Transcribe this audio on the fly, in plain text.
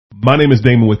My name is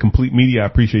Damon with Complete Media. I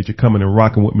appreciate you coming and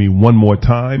rocking with me one more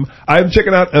time. I'm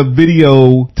checking out a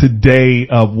video today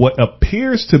of what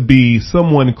appears to be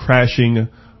someone crashing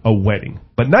a wedding,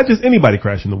 but not just anybody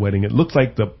crashing the wedding. It looks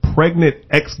like the pregnant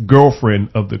ex-girlfriend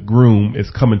of the groom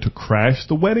is coming to crash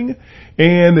the wedding,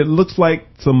 and it looks like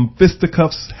some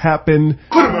fisticuffs happened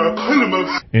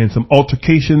and some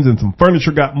altercations and some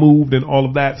furniture got moved and all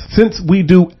of that. Since we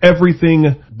do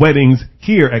everything weddings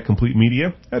here at Complete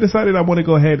Media, I decided I want to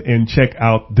go ahead and check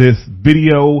out this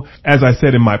video. As I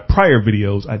said in my prior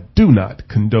videos, I do not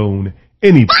condone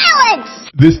any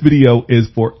violence. This video is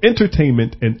for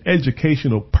entertainment and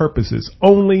educational purposes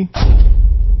only.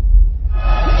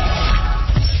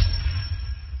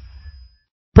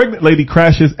 Pregnant lady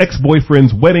crashes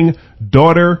ex-boyfriend's wedding.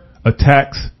 Daughter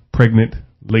attacks pregnant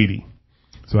lady.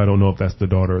 So I don't know if that's the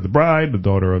daughter of the bride, the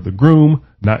daughter of the groom.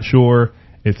 Not sure.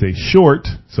 It's a short,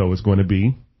 so it's going to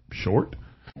be short.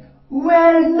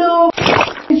 Well, no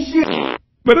shit.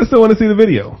 But I still want to see the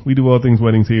video. We do all things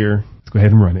weddings here. Let's go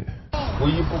ahead and run it. Will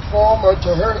you perform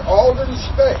unto her all the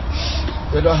respect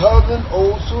that a husband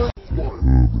owes to his wife?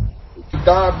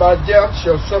 God by death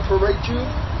shall separate you.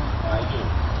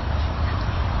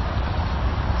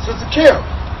 Sister Kim,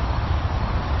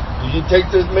 will you take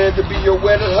this man to be your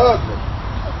wedded husband?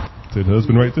 Said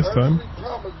husband right this time.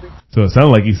 So it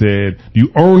sounded like he said, do you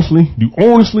earnestly?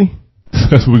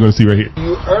 That's what we're going to see right here. Do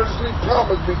you earnestly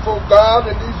promise before God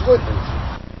and these witnesses?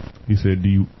 He said, do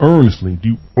you earnestly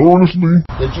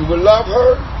that you will love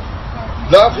her,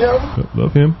 love him,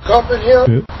 comfort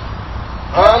him,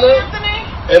 honor,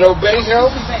 and obey him?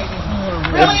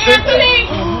 Really, Anthony?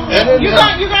 You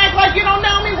guys like you don't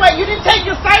know me? What, you didn't take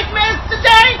your psych meds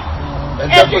today?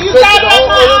 After you got on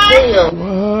my eye?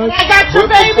 What? I got your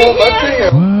baby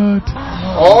here? What?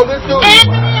 All this do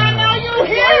Anthony, I know you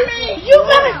hear me. You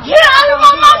better get out of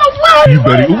my mama. What is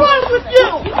wrong with you?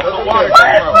 What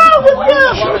is wrong with you?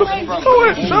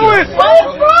 Show it. What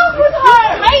is wrong with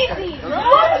her? Crazy.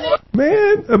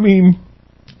 Man, I mean,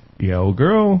 yeah, old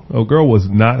girl was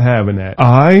not having that.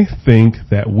 I think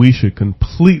that we should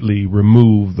completely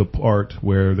remove the part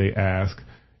where they ask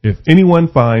if anyone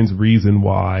finds reason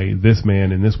why this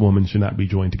man and this woman should not be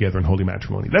joined together in holy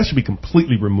matrimony. That should be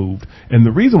completely removed. And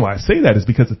the reason why I say that is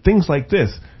because of things like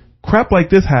this. Crap like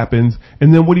this happens,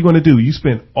 and then what are you going to do? You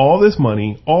spend all this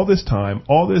money, all this time,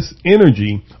 all this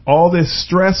energy, all this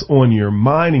stress on your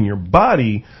mind and your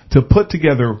body to put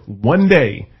together one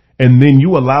day, and then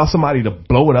you allow somebody to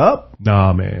blow it up?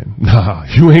 Nah, man. Nah,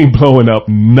 you ain't blowing up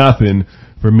nothing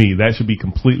for me. That should be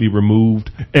completely removed.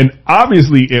 And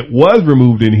obviously it was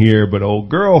removed in here, but old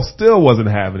girl still wasn't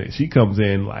having it. She comes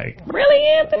in like, really,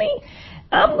 Anthony?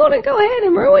 I'm going to go ahead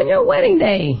and ruin your wedding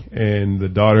day. And the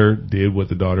daughter did what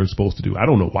the daughter is supposed to do. I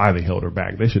don't know why they held her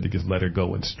back. They should have just let her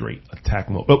go in straight attack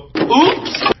mode. Oh,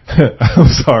 oops. I'm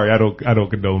sorry. I don't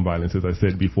condone violence, as I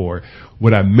said before.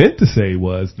 What I meant to say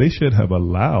was they should have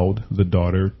allowed the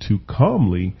daughter to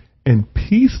calmly and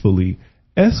peacefully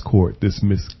escort this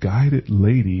misguided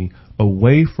lady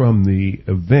away from the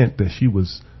event that she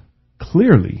was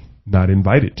clearly not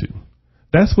invited to.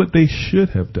 That's what they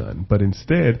should have done. But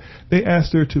instead, they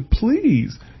asked her to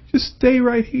please just stay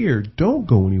right here. Don't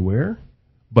go anywhere.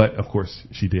 But, of course,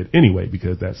 she did anyway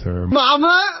because that's her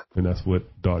mama. And that's what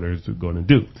daughters are going to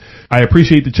do. I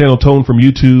appreciate the channel Tone from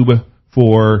YouTube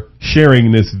for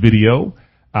sharing this video.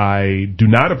 I do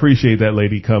not appreciate that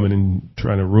lady coming and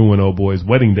trying to ruin old boy's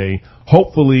wedding day.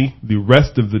 Hopefully the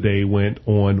rest of the day went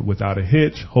on without a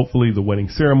hitch. Hopefully the wedding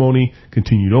ceremony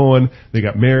continued on. They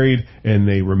got married and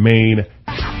they remain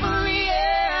happily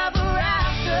ever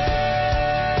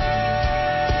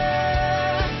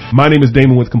after. My name is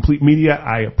Damon with Complete Media.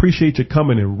 I appreciate you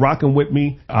coming and rocking with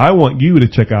me. I want you to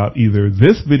check out either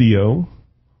this video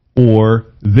or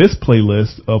this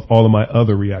playlist of all of my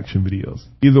other reaction videos.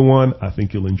 Either one, I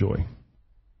think you'll enjoy.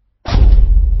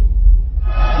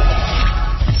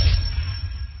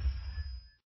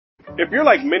 If you're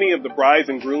like many of the brides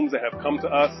and grooms that have come to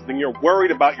us, then you're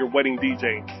worried about your wedding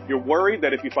DJ. You're worried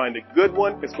that if you find a good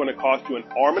one, it's going to cost you an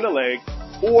arm and a leg,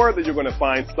 or that you're going to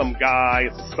find some guy,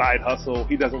 it's a side hustle,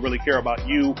 he doesn't really care about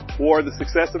you or the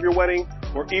success of your wedding,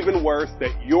 or even worse, that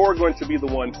you're going to be the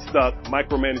one stuck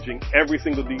micromanaging every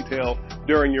single detail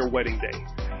during your wedding day.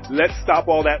 Let's stop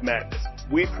all that madness.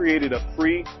 We've created a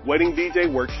free wedding DJ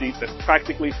worksheet that's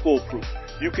practically foolproof.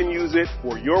 You can use it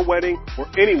for your wedding or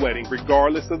any wedding,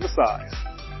 regardless of the size.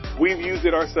 We've used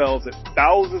it ourselves at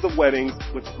thousands of weddings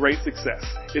with great success.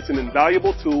 It's an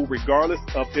invaluable tool regardless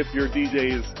of if your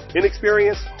DJ is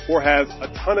inexperienced or has a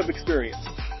ton of experience.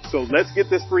 So let's get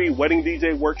this free wedding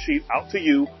DJ worksheet out to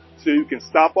you so you can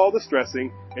stop all the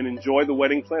stressing and enjoy the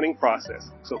wedding planning process.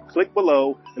 So click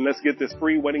below and let's get this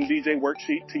free wedding DJ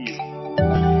worksheet to you.